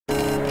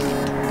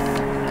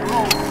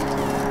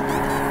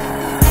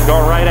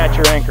right at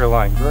your anchor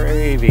line.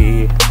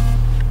 Gravy.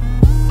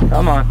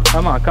 Come on,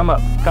 come on, come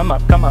up, come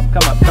up, come up,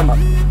 come up, come up.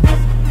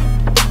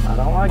 I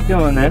don't like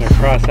doing this.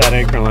 Across that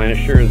anchor line, it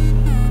sure is.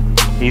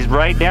 He's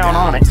right down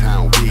on it.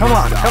 Come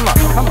on, come up,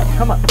 come up,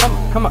 come up, come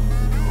up, come up,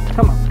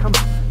 come up, come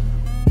up.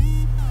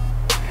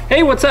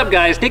 Hey, what's up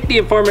guys? Nick the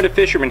Informative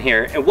Fisherman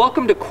here, and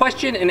welcome to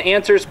Question and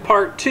Answers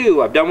Part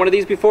 2. I've done one of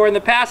these before in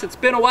the past. It's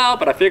been a while,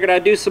 but I figured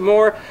I'd do some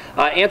more.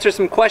 Answer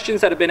some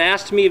questions that have been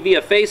asked to me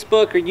via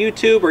Facebook or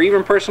YouTube or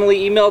even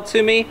personally emailed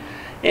to me.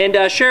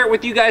 And share it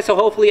with you guys so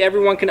hopefully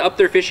everyone can up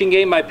their fishing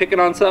game by picking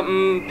up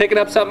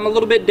something a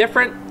little bit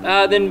different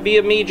than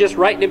via me just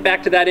writing it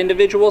back to that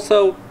individual.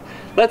 So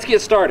let's get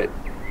started.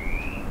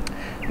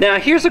 Now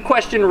here's a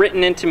question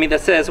written into me that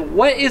says,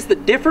 what is the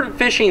different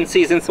fishing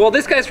seasons? Well,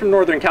 this guy's from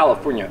Northern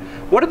California.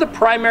 What are the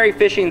primary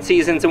fishing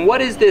seasons and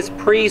what is this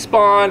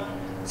pre-spawn,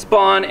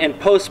 spawn, and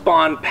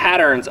post-spawn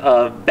patterns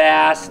of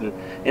bass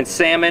and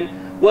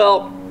salmon?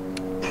 Well,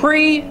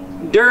 pre,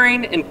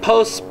 during, and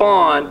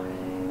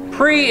post-spawn.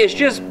 Pre is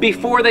just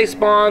before they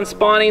spawn,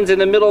 spawning's in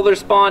the middle of their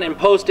spawn, and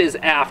post is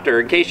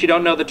after. In case you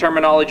don't know the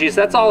terminologies,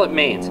 that's all it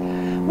means.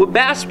 Well,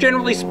 bass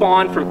generally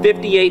spawn from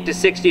 58 to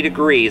 60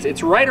 degrees.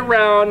 It's right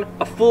around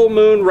a full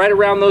moon, right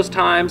around those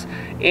times.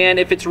 And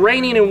if it's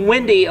raining and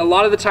windy, a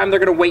lot of the time they're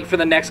going to wait for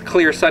the next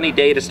clear sunny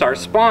day to start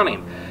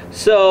spawning.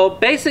 So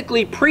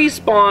basically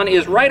pre-spawn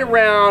is right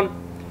around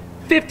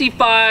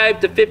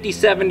 55 to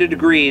 57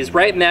 degrees,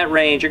 right in that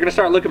range. You're going to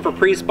start looking for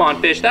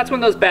pre-spawn fish. That's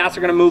when those bass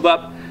are going to move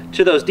up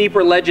to those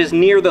deeper ledges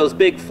near those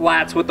big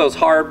flats with those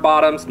hard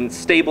bottoms and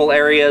stable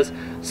areas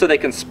so they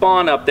can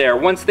spawn up there.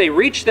 Once they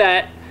reach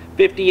that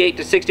 58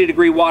 to 60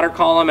 degree water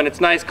column and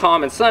it's nice,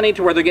 calm, and sunny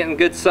to where they're getting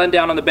good sun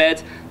down on the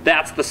beds,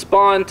 that's the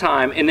spawn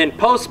time. And then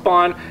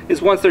post-spawn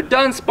is once they're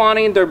done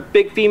spawning, their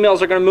big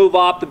females are going to move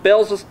off. The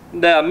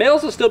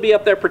males will still be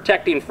up there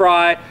protecting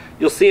fry.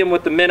 You'll see them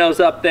with the minnows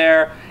up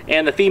there,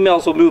 and the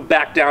females will move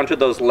back down to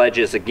those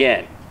ledges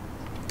again.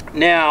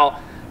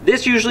 Now,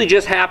 this usually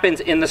just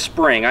happens in the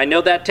spring. I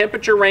know that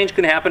temperature range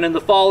can happen in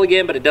the fall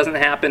again, but it doesn't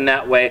happen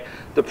that way.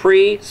 The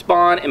pre,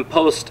 spawn, and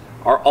post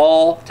are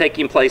all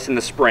taking place in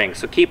the spring,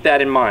 so keep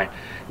that in mind.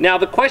 Now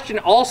the question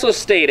also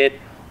stated,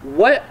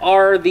 what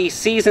are the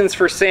seasons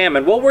for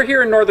salmon? Well, we're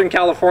here in Northern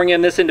California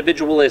and this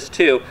individual is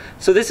too,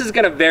 so this is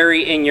going to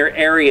vary in your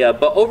area,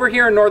 but over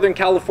here in Northern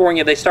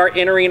California they start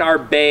entering our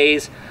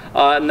bays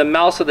in the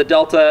mouths of the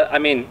delta,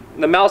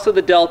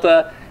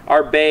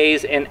 our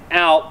bays, and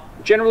out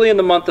generally in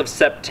the month of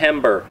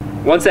September.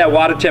 Once that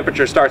water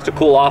temperature starts to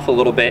cool off a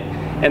little bit,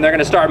 and they're going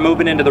to start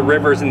moving into the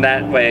rivers in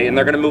that way, and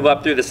they're going to move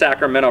up through the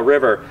Sacramento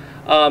River.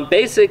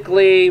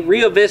 Basically,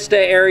 Rio Vista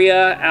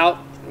area out,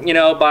 you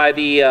know, by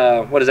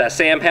the, what is that,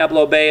 San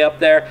Pablo Bay up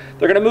there.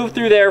 They're going to move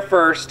through there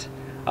first.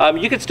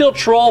 You can still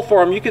troll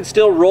for them. You can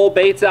still roll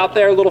baits out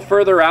there a little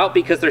further out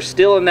because they're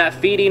still in that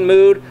feeding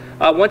mood.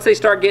 Once they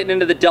start getting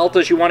into the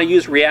deltas, you want to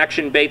use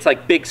reaction baits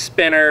like big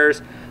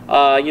spinners,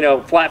 you know,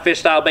 flatfish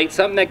style bait,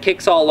 something that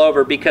kicks all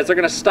over because they're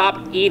going to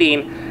stop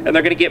eating and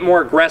they're going to get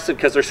more aggressive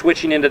because they're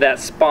switching into that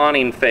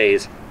spawning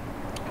phase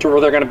to where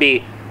they're going to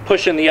be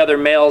pushing the other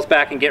males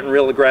back and getting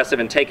real aggressive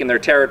and taking their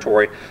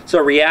territory. So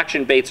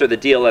reaction baits are the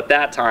deal at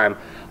that time.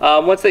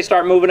 Once they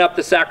start moving up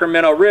the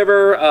Sacramento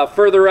River,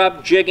 further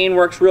up, jigging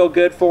works real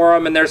good for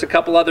them, and there's a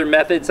couple other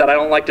methods that I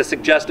don't like to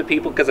suggest to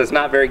people because it's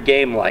not very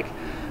game-like.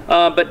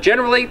 But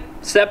generally,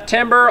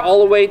 September all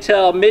the way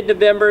till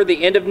mid-November,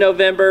 the end of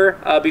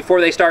November, before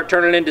they start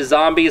turning into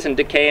zombies and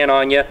decaying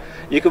on you.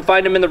 You can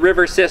find them in the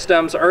river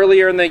systems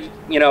earlier in the,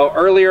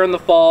 earlier in the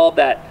fall.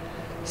 That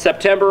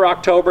September,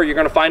 October, you're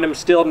going to find them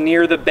still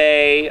near the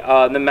bay,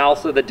 in the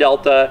mouths of the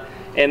delta.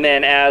 And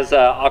then as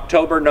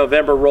October,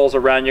 November rolls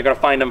around, you're going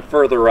to find them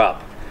further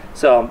up.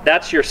 So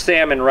that's your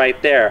salmon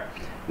right there.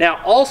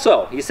 Now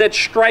also, he said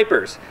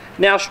stripers.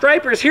 Now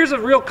stripers, here's a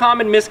real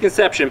common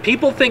misconception.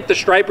 People think the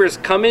stripers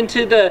come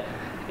into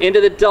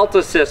the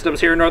delta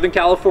systems here in Northern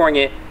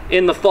California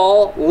in the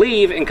fall,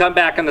 leave, and come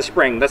back in the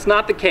spring. That's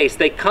not the case.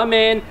 They come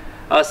in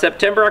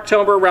September,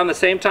 October, around the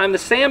same time the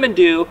salmon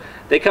do.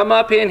 They come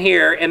up in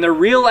here and they're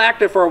real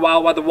active for a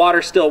while the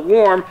water's still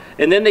warm,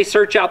 and then they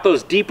search out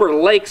those deeper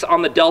lakes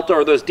on the delta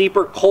or those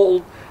deeper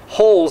cold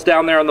holes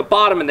down there on the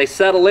bottom, and they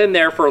settle in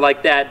there for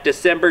like that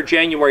December,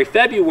 January,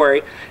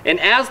 February. And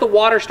as the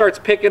water starts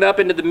picking up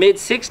into the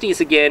mid-60s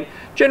again,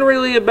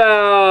 generally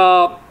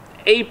about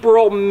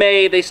April,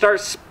 May, they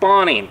start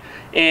spawning.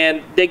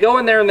 And they go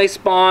in there and they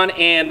spawn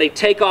and they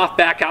take off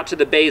back out to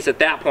the bays at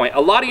that point.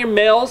 A lot of your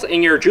males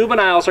and your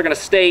juveniles are going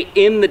to stay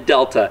in the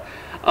delta.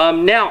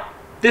 Now,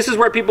 this is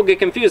where people get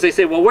confused. They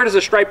say, well, where does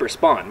a striper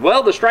spawn?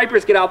 Well, the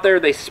stripers get out there,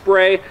 they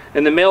spray,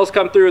 and the males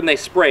come through and they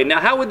spray.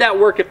 Now, how would that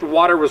work if the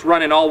water was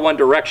running all one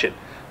direction?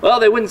 Well,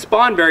 they wouldn't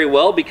spawn very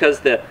well because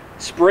the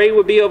spray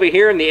would be over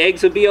here and the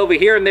eggs would be over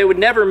here, and they would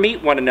never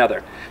meet one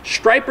another.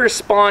 Stripers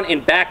spawn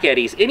in back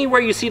eddies.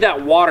 Anywhere you see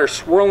that water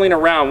swirling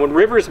around, when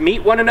rivers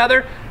meet one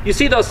another, you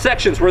see those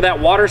sections where that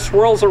water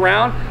swirls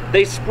around,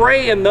 they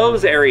spray in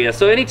those areas.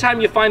 So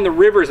anytime you find the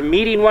rivers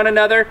meeting one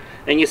another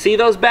and you see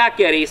those back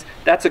eddies,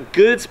 that's a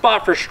good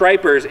spot for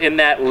stripers in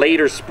that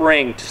later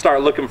spring to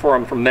start looking for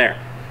them from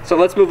there. So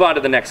let's move on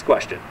to the next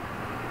question.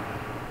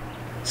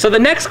 So the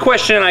next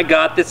question I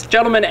got, this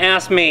gentleman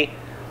asked me,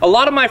 a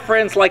lot of my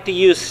friends like to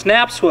use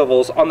snap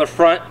swivels on the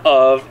front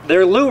of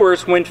their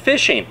lures when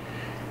fishing.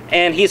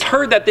 And he's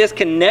heard that this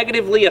can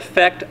negatively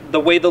affect the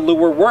way the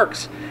lure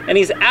works. And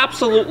he's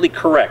absolutely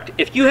correct.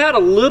 If you had a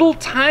little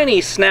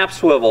tiny snap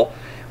swivel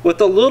with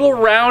a little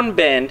round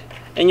bend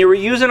and you were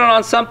using it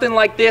on something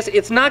like this,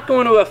 it's not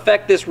going to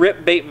affect this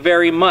rip bait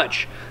very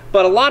much.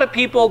 But a lot of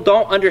people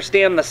don't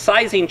understand the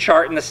sizing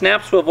chart in the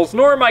snap swivels,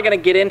 nor am I going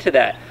to get into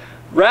that.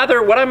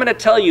 Rather, what I'm going to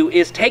tell you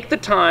is take the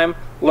time,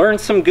 learn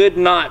some good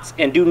knots,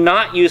 and do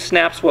not use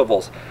snap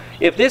swivels.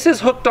 If this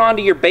is hooked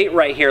onto your bait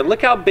right here,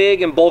 look how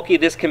big and bulky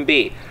this can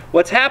be.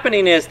 What's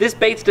happening is this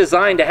bait's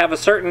designed to have a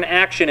certain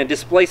action and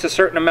displace a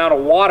certain amount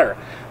of water.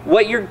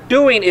 What you're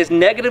doing is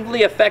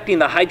negatively affecting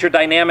the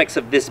hydrodynamics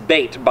of this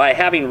bait by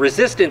having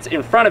resistance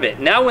in front of it.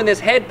 Now when this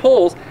head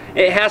pulls,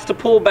 it has to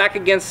pull back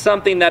against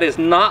something that is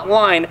not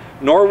lined,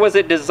 nor was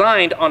it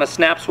designed on a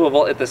snap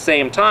swivel at the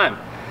same time.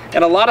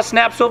 And a lot of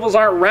snap swivels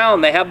aren't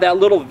round, they have that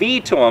little V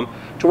to them,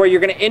 to where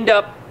you're going to end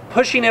up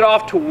pushing it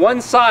off to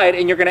one side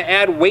and you're going to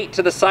add weight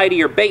to the side of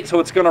your bait, so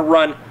it's going to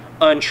run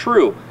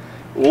untrue.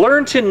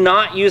 Learn to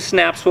not use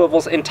snap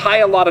swivels and tie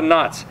a lot of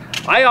knots.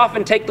 I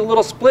often take the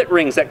little split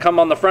rings that come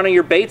on the front of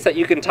your baits that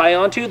you can tie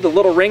onto, the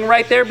little ring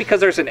right there, because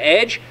there's an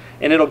edge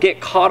and it'll get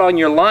caught on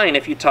your line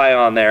if you tie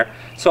on there.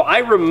 So I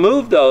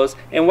remove those,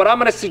 and what I'm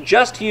going to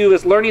suggest to you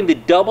is learning the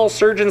double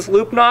surgeon's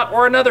loop knot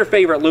or another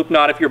favorite loop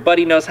knot if your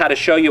buddy knows how to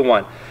show you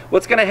one.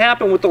 What's going to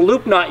happen with the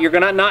loop knot, you're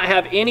going to not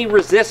have any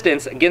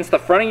resistance against the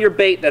front of your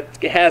bait that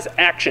has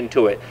action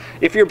to it.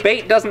 If your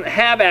bait doesn't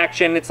have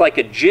action, it's like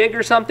a jig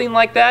or something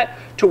like that,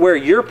 to where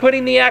you're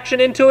putting the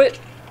action into it,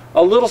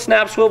 a little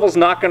snap swivel is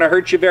not going to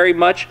hurt you very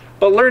much,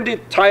 but learn to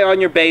tie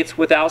on your baits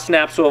without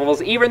snap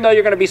swivels, even though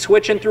you're going to be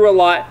switching through a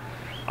lot.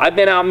 I've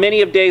been out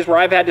many of days where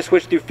I've had to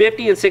switch through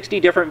 50 and 60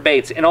 different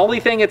baits, and the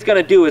only thing it's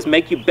going to do is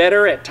make you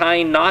better at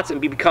tying knots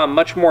and become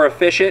much more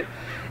efficient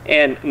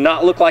and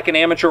not look like an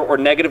amateur or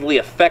negatively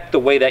affect the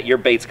way that your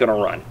bait's going to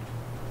run.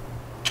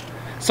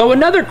 So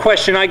another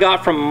question I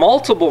got from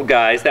multiple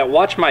guys that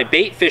watch my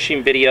bait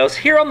fishing videos,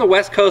 here on the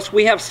West Coast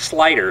we have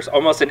sliders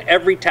almost in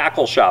every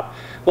tackle shop.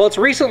 Well, it's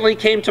recently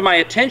came to my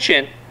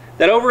attention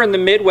that over in the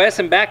Midwest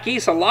and back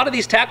east, a lot of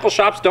these tackle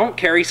shops don't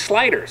carry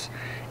sliders.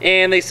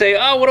 And they say,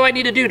 oh, what do I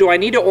need to do? Do I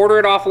need to order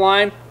it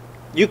offline?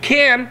 You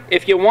can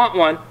if you want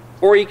one,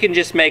 or you can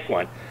just make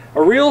one.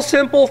 A real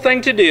simple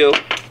thing to do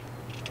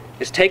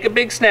is take a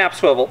big snap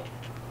swivel,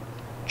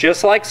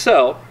 just like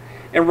so,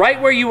 and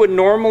right where you would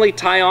normally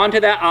tie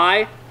onto that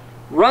eye,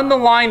 run the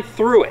line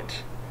through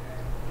it.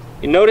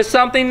 You notice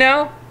something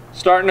now?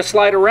 Starting to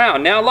slide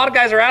around. Now a lot of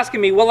guys are asking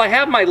me, well, I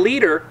have my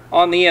leader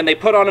on the end. They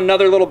put on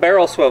another little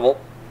barrel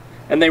swivel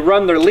and they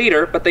run their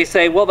leader, but they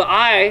say, well, the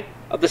eye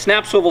of the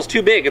snap swivel is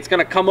too big. It's going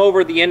to come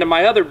over the end of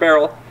my other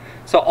barrel.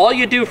 So all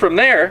you do from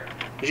there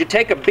is you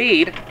take a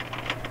bead,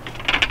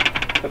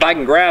 if I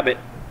can grab it,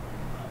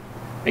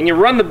 and you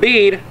run the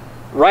bead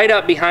right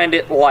up behind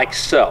it like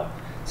so.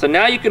 So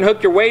now you can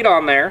hook your weight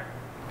on there,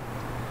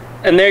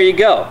 and there you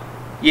go.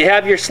 You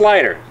have your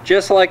slider,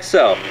 just like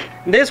so.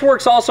 And this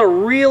works also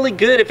really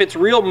good if it's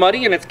real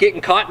muddy and it's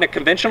getting caught in a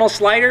conventional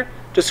slider.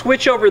 To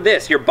switch over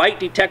this, your bite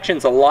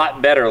detection's a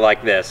lot better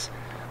like this.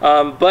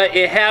 But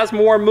it has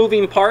more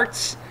moving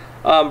parts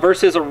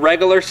versus a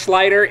regular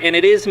slider, and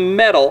it is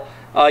metal.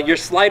 Your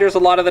sliders a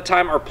lot of the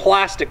time are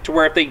plastic, to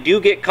where if they do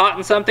get caught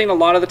in something, a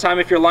lot of the time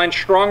if your line's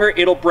stronger,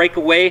 it'll break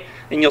away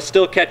and you'll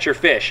still catch your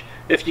fish.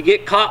 If you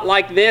get caught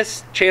like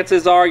this,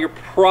 chances are you're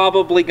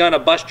probably gonna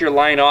bust your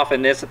line off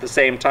in this at the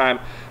same time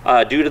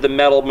due to the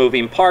metal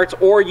moving parts,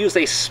 or use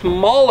a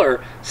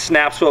smaller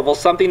snap swivel,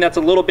 something that's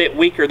a little bit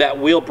weaker that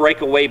will break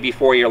away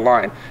before your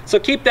line. So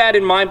keep that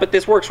in mind, but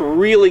this works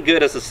really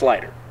good as a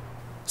slider.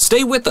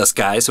 Stay with us,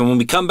 guys, and when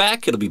we come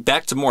back, it'll be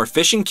back to more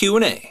fishing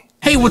Q&A.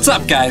 Hey, what's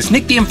up guys?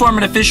 Nick the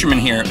Informative Fisherman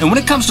here, and when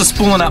it comes to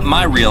spooling up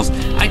my reels,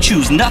 I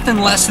choose nothing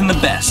less than the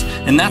best,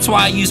 and that's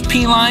why I use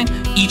P-Line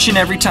each and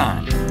every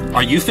time.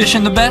 Are you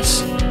fishing the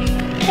best?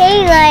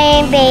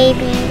 P-Line, baby.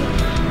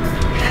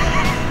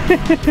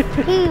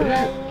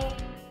 P-Line.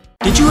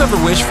 Did you ever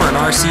wish for an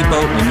RC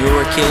boat when you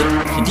were a kid?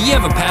 And do you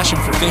have a passion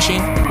for fishing?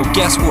 Well,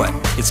 guess what?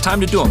 It's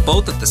time to do them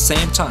both at the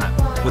same time.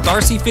 With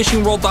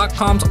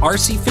RCFishingWorld.com's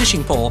RC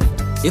Fishing Pole,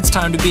 it's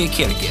time to be a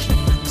kid again.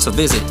 So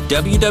visit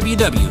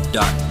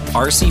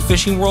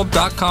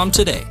www.rcfishingworld.com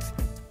today.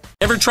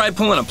 Ever tried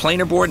pulling a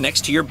planer board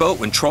next to your boat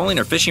when trolling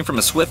or fishing from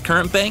a swift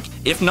current bank?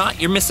 If not,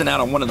 you're missing out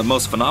on one of the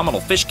most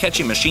phenomenal fish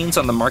catching machines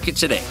on the market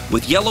today.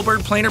 With Yellowbird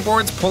planer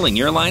boards pulling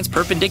your lines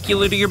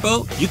perpendicular to your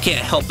boat, you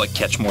can't help but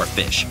catch more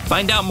fish.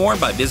 Find out more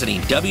by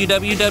visiting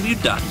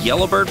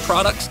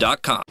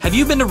www.yellowbirdproducts.com. Have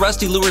you been to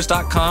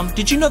rustylures.com?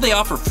 Did you know they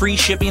offer free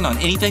shipping on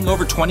anything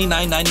over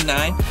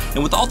 $29.99?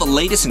 And with all the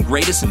latest and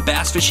greatest in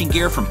bass fishing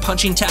gear, from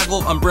punching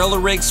tackle, umbrella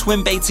rigs,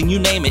 swim baits, and you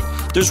name it,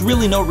 there's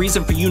really no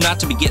reason for you not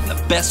to be getting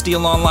the best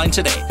deal online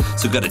today.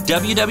 So go to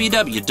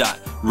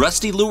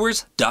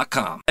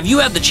www.rustylures.com. Have you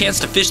had the chance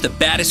to fish the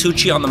baddest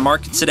hoochie on the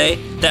market today?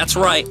 That's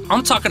right,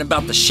 I'm talking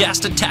about the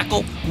Shasta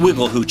Tackle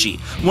Wiggle Hoochie,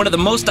 one of the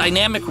most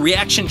dynamic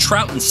reaction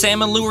trout and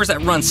salmon lures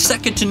that runs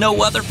second to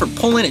no other for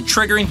pulling and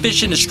triggering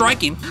fish into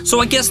striking. So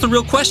I guess the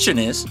real question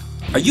is,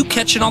 are you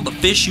catching all the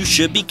fish you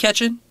should be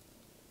catching?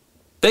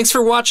 Thanks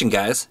for watching,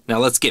 guys. Now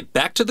let's get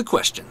back to the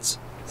questions.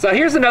 So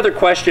here's another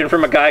question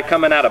from a guy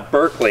coming out of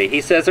Berkeley.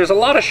 He says there's a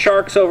lot of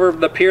sharks over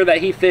the pier that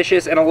he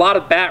fishes and a lot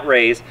of bat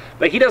rays,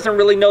 but he doesn't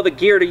really know the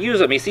gear to use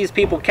them. He sees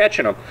people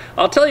catching them.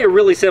 I'll tell you a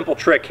really simple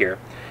trick here.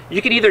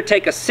 You can either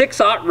take a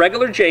 6/0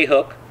 regular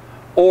J-hook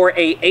or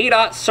a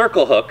 8/0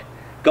 circle hook,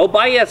 go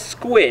buy a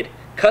squid,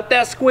 cut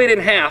that squid in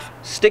half,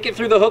 stick it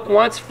through the hook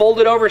once,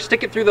 fold it over,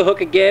 stick it through the hook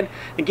again,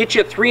 and get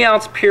you a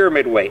 3-ounce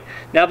pyramid weight.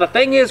 Now the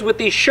thing is with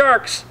these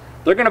sharks,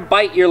 they're going to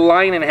bite your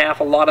line in half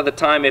a lot of the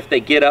time if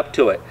they get up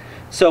to it.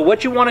 So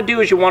what you want to do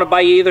is you want to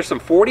buy either some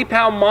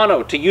 40-pound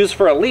mono to use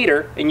for a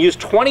leader and use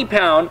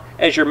 20-pound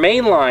as your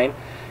main line,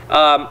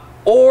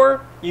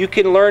 or you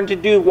can learn to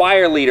do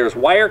wire leaders.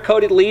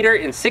 Wire-coated leader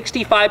and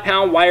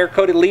 65-pound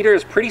wire-coated leader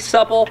is pretty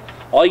supple.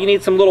 All you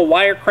need some little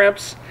wire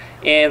crimps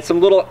and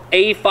some little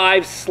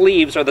A5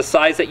 sleeves are the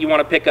size that you want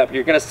to pick up.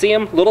 You're going to see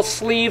them, little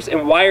sleeves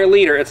and wire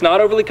leader. It's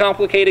not overly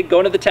complicated. Go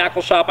into the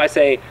tackle shop. I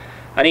say,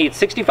 I need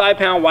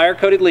 65-pound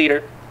wire-coated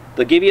leader.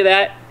 They'll give you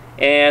that.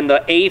 And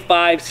the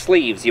A5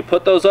 sleeves. You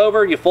put those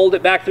over, you fold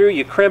it back through,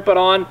 you crimp it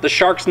on. The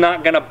shark's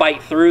not going to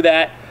bite through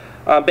that.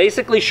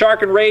 Basically,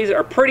 shark and rays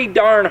are pretty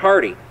darn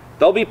hardy.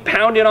 They'll be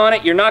pounding on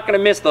it. You're not going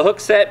to miss the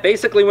hook set.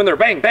 Basically, when they're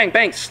bang, bang,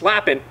 bang,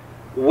 slapping,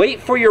 wait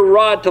for your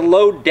rod to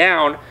load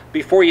down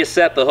before you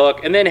set the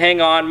hook, and then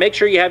hang on. Make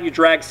sure you have your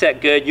drag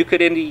set good. You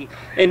could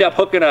end up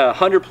hooking a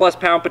 100+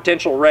 pound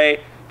potential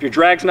ray. If your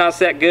drag's not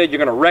set good, you're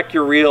going to wreck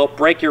your reel,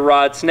 break your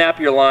rod, snap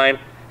your line.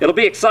 It'll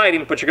be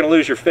exciting, but you're going to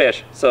lose your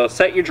fish. So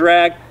set your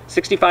drag,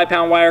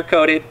 65-pound wire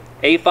coated,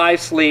 A5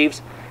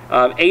 sleeves,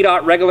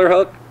 8/0 regular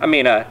hook,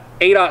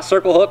 8/0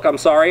 circle hook,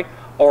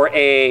 or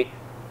a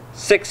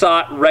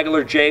 6/0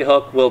 regular J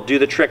hook will do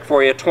the trick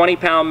for you.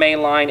 20-pound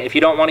main line. If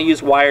you don't want to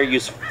use wire,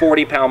 use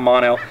 40-pound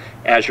mono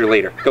as your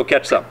leader. Go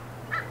catch some.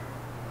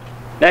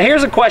 Now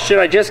here's a question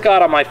I just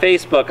got on my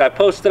Facebook. I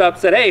posted up,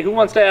 said, hey, who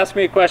wants to ask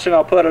me a question?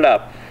 I'll put it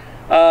up.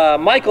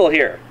 Michael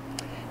here.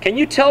 Can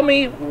you tell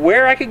me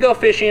where I could go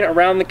fishing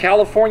around the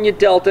California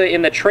Delta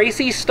in the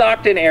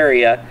Tracy-Stockton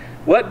area,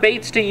 what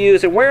baits to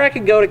use, and where I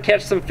could go to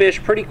catch some fish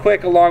pretty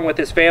quick along with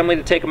his family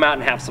to take them out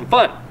and have some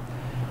fun?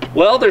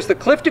 Well, there's the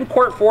Clifton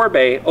Court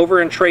Forebay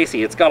over in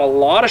Tracy. It's got a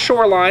lot of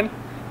shoreline.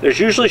 There's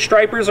usually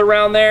stripers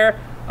around there.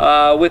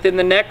 Within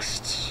the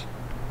next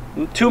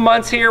 2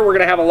 months here, we're going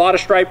to have a lot of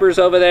stripers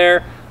over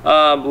there.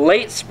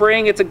 Late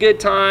spring, it's a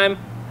good time.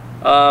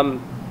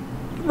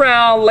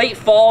 Around late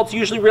fall, it's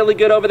usually really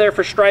good over there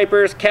for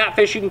stripers.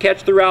 Catfish you can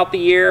catch throughout the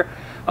year.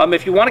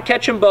 If you want to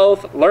catch them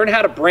both, learn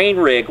how to brain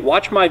rig.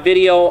 Watch my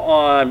video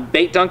on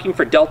bait dunking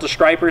for Delta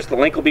stripers. The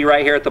link will be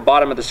right here at the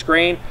bottom of the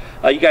screen.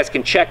 You guys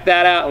can check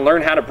that out and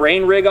learn how to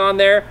brain rig on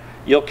there.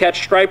 You'll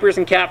catch stripers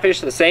and catfish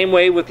the same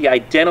way with the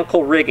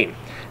identical rigging.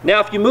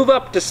 Now, if you move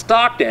up to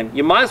Stockton,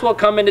 you might as well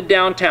come into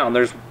downtown.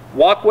 There's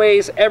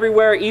walkways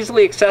everywhere,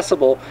 easily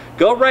accessible.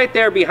 Go right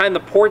there behind the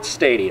Ports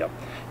Stadium.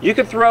 You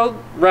can throw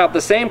around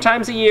the same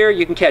times of year.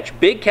 You can catch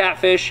big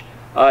catfish.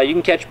 You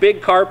can catch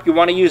big carp. You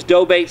want to use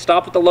dough bait,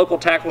 stop at the local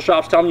tackle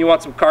shops. Tell them you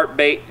want some carp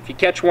bait. If you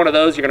catch one of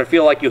those, you're going to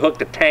feel like you hooked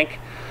a tank.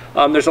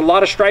 There's a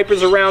lot of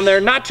stripers around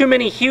there. Not too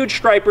many huge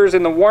stripers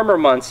in the warmer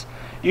months.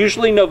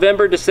 Usually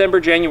November,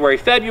 December, January,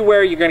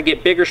 February, you're going to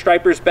get bigger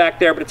stripers back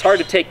there, but it's hard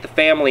to take the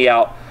family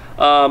out.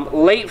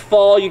 Late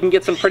fall, you can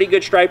get some pretty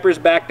good stripers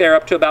back there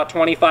up to about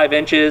 25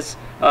 inches.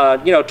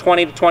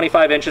 20 to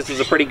 25 inches is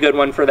a pretty good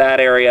one for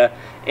that area.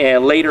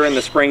 And later in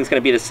the spring is going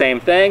to be the same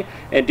thing.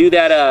 And do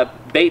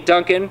that bait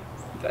dunking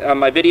on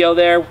my video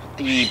there,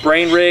 the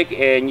brain rig,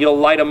 and you'll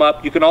light them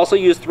up. You can also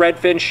use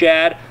threadfin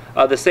shad.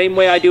 The same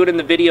way I do it in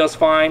the video is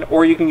fine,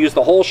 or you can use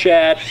the whole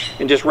shad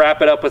and just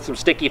wrap it up with some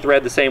sticky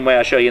thread the same way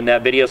I show you in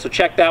that video. So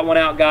check that one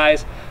out,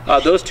 guys.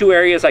 Those two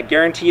areas, I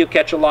guarantee you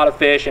catch a lot of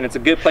fish, and it's a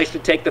good place to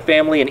take the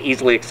family and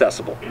easily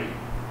accessible.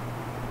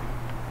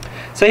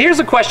 So here's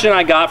a question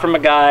I got from a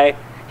guy.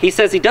 He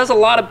says he does a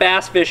lot of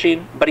bass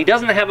fishing, but he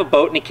doesn't have a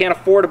boat and he can't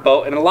afford a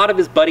boat, and a lot of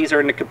his buddies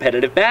are into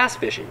competitive bass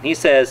fishing. He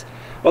says,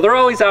 well, they're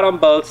always out on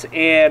boats,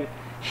 and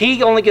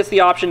he only gets the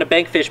option to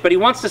bank fish, but he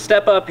wants to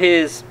step up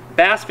his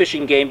bass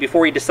fishing game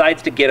before he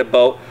decides to get a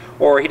boat,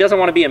 or he doesn't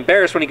want to be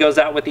embarrassed when he goes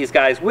out with these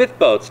guys with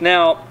boats.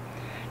 Now,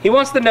 he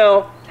wants to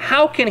know,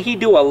 how can he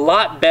do a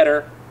lot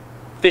better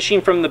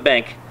fishing from the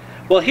bank?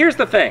 Well, here's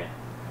the thing.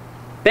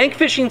 Bank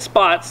fishing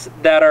spots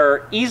that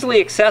are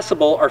easily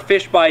accessible are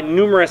fished by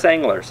numerous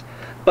anglers.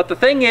 But the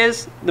thing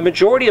is, the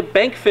majority of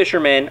bank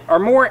fishermen are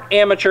more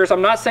amateurs.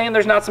 I'm not saying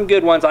there's not some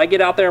good ones. I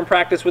get out there and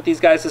practice with these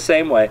guys the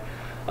same way.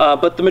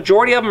 But the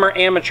majority of them are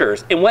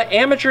amateurs. And what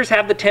amateurs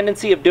have the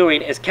tendency of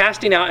doing is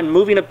casting out and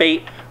moving a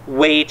bait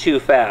way too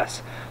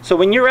fast. So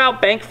when you're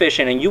out bank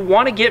fishing and you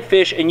want to get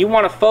fish and you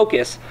want to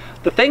focus,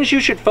 the things you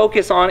should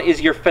focus on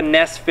is your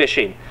finesse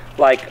fishing,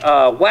 like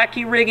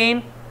wacky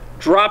rigging,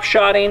 drop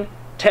shotting,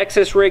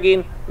 Texas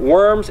rigging,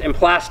 worms, and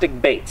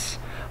plastic baits.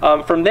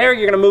 From there,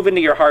 you're going to move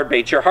into your hard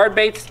baits. Your hard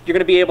baits, you're going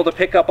to be able to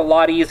pick up a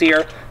lot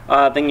easier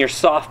than your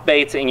soft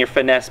baits and your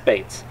finesse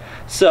baits.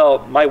 So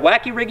my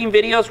wacky rigging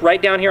videos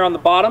right down here on the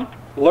bottom,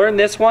 learn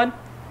this one,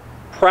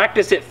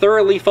 practice it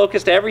thoroughly,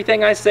 focus to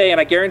everything I say, and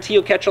I guarantee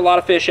you'll catch a lot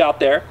of fish out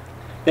there.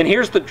 Then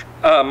here's the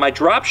my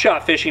drop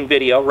shot fishing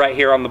video right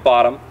here on the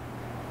bottom,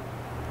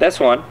 this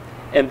one.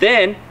 And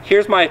then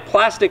here's my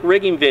plastic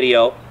rigging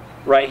video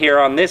right here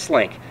on this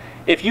link.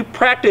 If you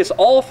practice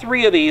all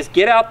three of these,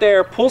 get out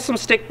there, pull some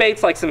stick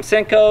baits like some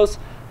Senkos,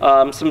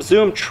 some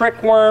Zoom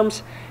trick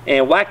worms,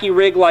 and wacky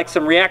rig like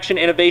some Reaction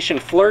Innovation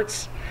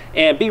flirts,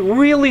 and be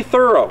really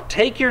thorough.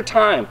 Take your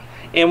time.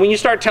 And when you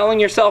start telling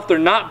yourself they're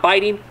not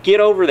biting, get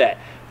over that.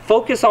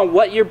 Focus on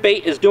what your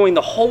bait is doing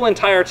the whole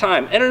entire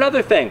time. And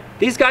another thing,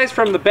 these guys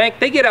from the bank,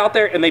 they get out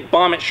there and they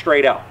bomb it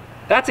straight out.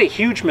 That's a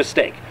huge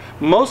mistake.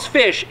 Most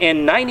fish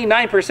and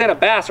 99% of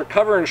bass are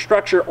cover and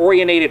structure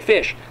oriented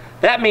fish.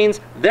 That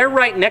means they're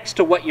right next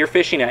to what you're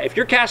fishing at. If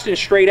you're casting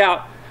straight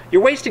out,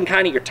 you're wasting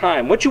kind of your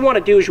time. What you want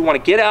to do is you want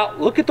to get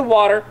out, look at the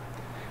water,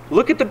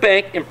 look at the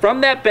bank, and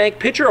from that bank,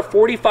 picture a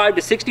 45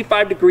 to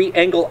 65 degree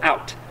angle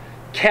out.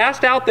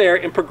 Cast out there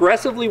and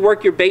progressively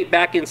work your bait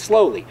back in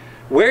slowly.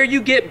 Where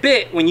you get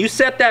bit, when you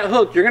set that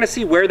hook, you're going to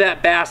see where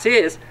that bass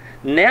is.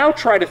 Now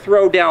try to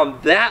throw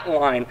down that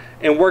line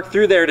and work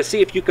through there to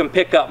see if you can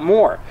pick up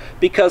more.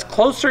 Because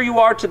closer you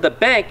are to the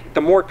bank,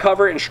 the more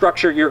cover and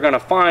structure you're going to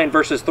find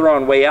versus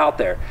throwing way out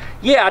there.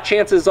 Yeah,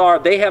 chances are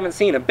they haven't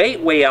seen a bait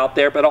way out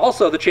there, but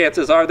also the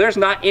chances are there's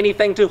not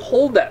anything to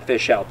hold that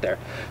fish out there.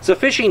 So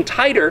fishing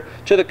tighter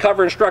to the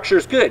cover and structure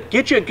is good.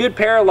 Get you a good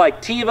pair of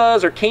like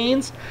Tevas or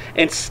Keens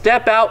and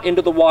step out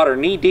into the water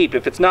knee deep.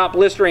 If it's not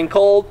blistering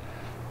cold,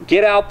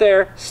 get out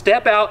there,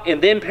 step out,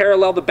 and then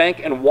parallel the bank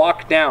and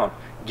walk down.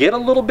 Get a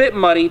little bit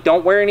muddy,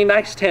 don't wear any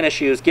nice tennis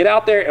shoes, get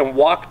out there and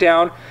walk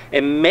down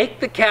and make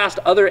the cast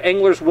other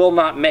anglers will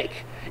not make.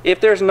 If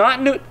there's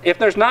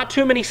not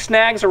too many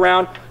snags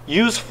around,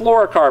 use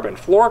fluorocarbon.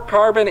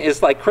 Fluorocarbon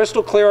is like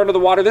crystal clear under the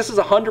water. This is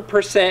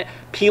 100%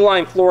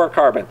 P-line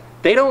fluorocarbon.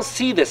 They don't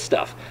see this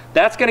stuff.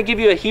 That's going to give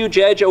you a huge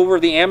edge over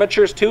the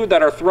amateurs too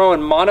that are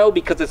throwing mono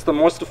because it's the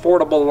most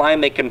affordable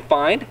line they can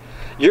find.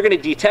 You're going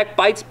to detect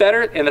bites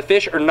better, and the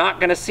fish are not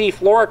going to see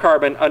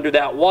fluorocarbon under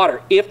that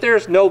water if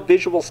there's no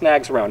visual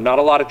snags around, not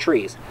a lot of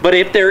trees. But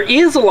if there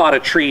is a lot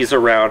of trees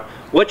around,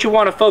 what you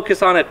want to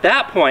focus on at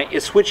that point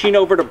is switching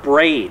over to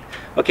braid.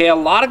 Okay, a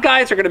lot of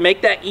guys are going to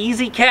make that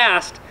easy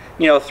cast,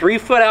 you know, 3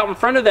 foot out in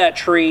front of that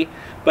tree.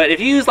 But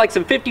if you use like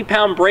some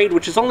 50-pound braid,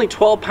 which is only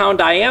 12-pound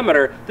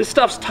diameter, this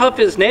stuff's tough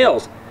as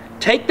nails.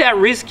 Take that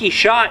risky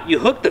shot, you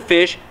hook the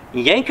fish,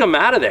 yank them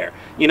out of there.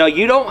 You know,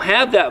 you don't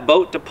have that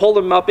boat to pull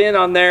them up in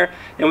on there.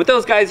 And with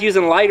those guys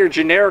using lighter,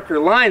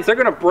 genericer lines, they're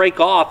going to break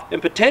off.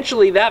 And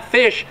potentially that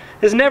fish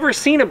has never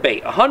seen a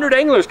bait. 100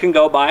 anglers can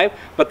go by,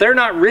 but they're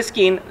not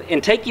risking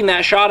and taking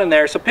that shot in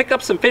there. So pick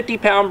up some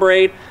 50-pound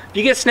braid. If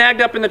you get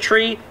snagged up in the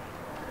tree,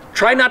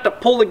 try not to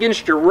pull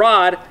against your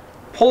rod.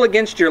 Pull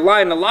against your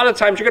line. A lot of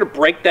times you're going to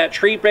break that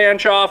tree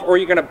branch off, or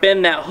you're going to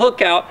bend that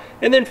hook out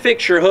and then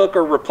fix your hook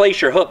or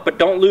replace your hook, but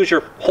don't lose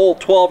your whole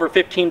 $12 or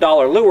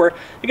 $15 lure.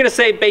 You're going to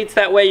save baits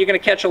that way. You're going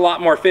to catch a lot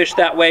more fish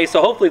that way.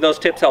 So hopefully those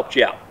tips helped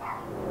you out.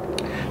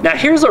 Now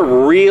here's a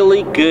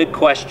really good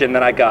question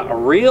that I got, a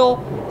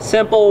real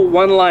simple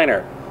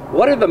one-liner.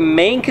 What are the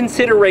main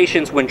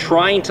considerations when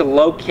trying to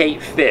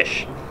locate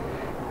fish?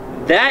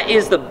 That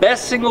is the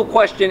best single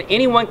question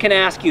anyone can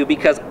ask you,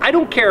 because I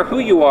don't care who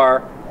you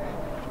are.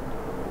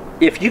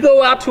 If you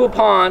go out to a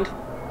pond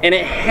and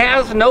it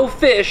has no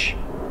fish,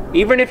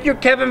 even if you're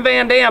Kevin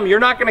Van Dam, you're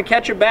not going to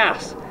catch a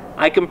bass.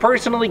 I can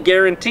personally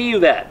guarantee you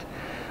that.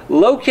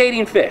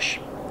 Locating fish,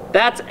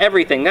 that's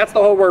everything. That's the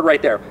whole word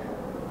right there.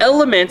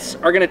 Elements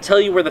are going to tell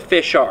you where the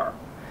fish are.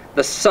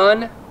 The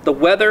sun, the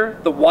weather,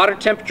 the water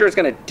temperature is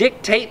going to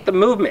dictate the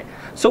movement.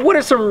 So what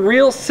are some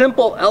real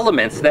simple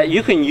elements that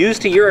you can use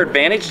to your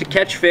advantage to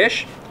catch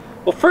fish?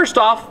 Well, first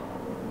off,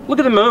 look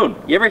at the moon.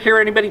 You ever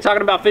hear anybody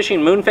talking about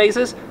fishing moon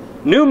phases?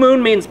 New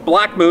moon means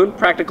black moon,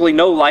 practically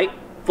no light.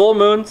 Full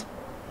moon's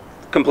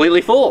completely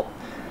full.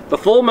 The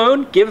full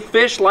moon gives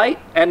fish light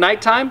at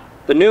nighttime.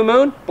 The new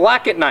moon,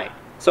 black at night.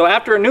 So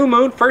after a new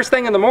moon, first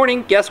thing in the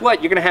morning, guess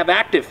what? You're going to have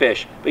active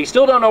fish, but you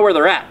still don't know where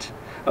they're at.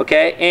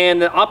 Okay,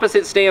 and the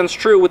opposite stands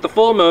true with the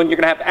full moon. You're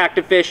going to have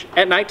active fish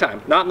at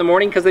nighttime, not in the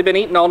morning because they've been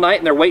eating all night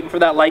and they're waiting for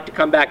that light to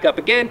come back up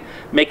again.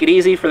 Make it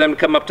easy for them to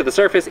come up to the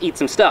surface, eat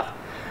some stuff.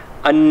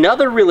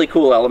 Another really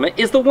cool element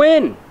is the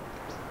wind.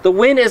 The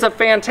wind is a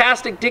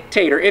fantastic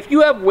dictator. If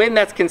you have wind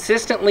that's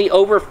consistently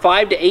over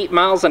 5 to 8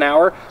 miles an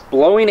hour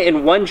blowing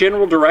in one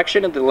general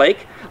direction of the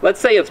lake, let's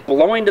say it's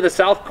blowing to the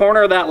south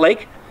corner of that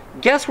lake,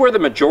 guess where the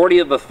majority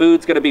of the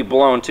food's going to be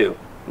blown to?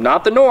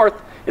 Not the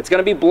north. It's going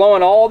to be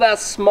blowing all that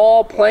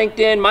small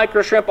plankton,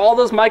 micro shrimp, all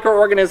those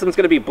microorganisms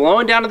going to be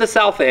blowing down to the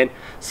south end.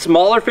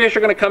 Smaller fish are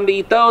going to come to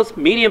eat those,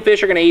 medium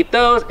fish are going to eat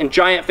those, and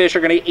giant fish are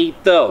going to eat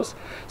those.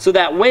 So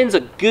that wind's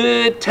a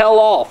good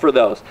tell-all for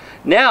those.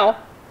 Now,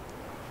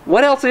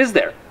 what else is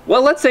there?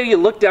 Well, let's say you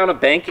look down a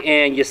bank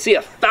and you see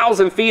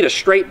 1,000 feet of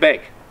straight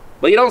bank.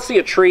 Well, you don't see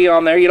a tree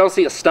on there, you don't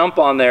see a stump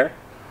on there,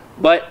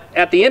 but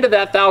at the end of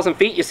that 1,000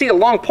 feet, you see a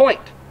long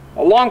point.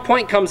 A long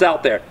point comes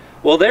out there.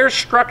 Well, there's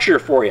structure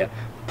for you.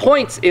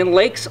 Points in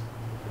lakes,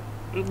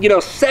 you know,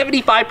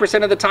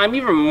 75% of the time,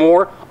 even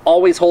more,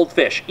 always hold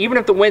fish. Even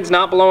if the wind's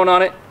not blowing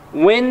on it,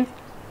 wind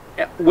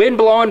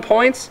blowing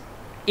points,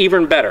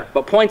 even better.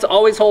 But points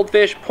always hold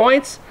fish.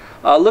 Points,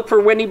 look for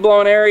windy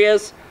blowing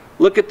areas.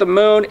 Look at the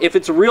moon. If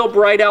it's real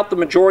bright out, the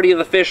majority of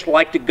the fish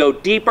like to go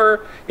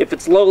deeper. If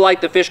it's low light,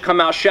 the fish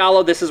come out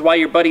shallow. This is why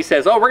your buddy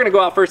says, oh, we're going to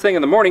go out first thing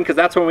in the morning because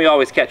that's when we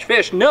always catch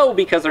fish. No,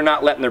 because they're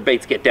not letting their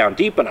baits get down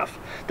deep enough.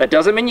 That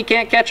doesn't mean you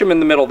can't catch them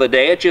in the middle of the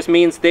day. It just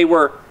means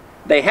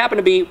they happen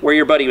to be where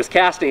your buddy was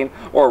casting,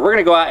 or we're going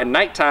to go out at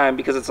nighttime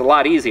because it's a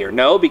lot easier.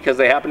 No, because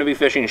they happen to be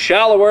fishing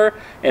shallower,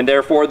 and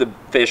therefore the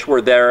fish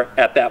were there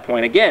at that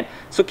point again.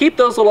 So keep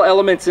those little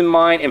elements in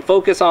mind and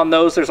focus on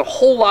those. There's a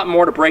whole lot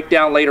more to break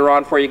down later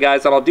on for you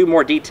guys, and I'll do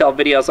more detailed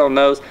videos on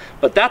those.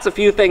 But that's a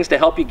few things to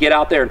help you get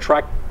out there and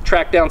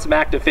track down some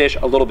active fish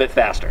a little bit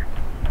faster.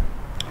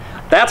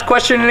 That's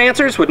Question and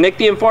Answers with Nick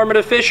the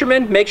Informative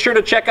Fisherman. Make sure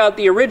to check out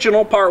the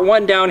original part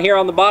 1 down here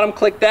on the bottom.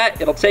 Click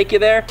that, it'll take you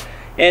there.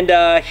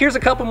 And here's a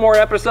couple more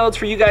episodes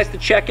for you guys to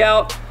check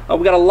out.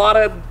 We got a lot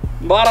of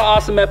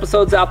awesome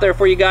episodes out there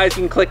for you guys.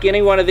 You can click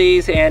any one of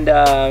these and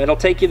it'll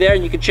take you there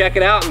and you can check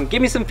it out and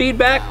give me some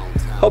feedback.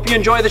 Hope you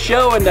enjoy the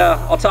show, and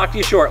I'll talk to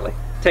you shortly.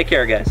 Take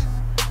care, guys.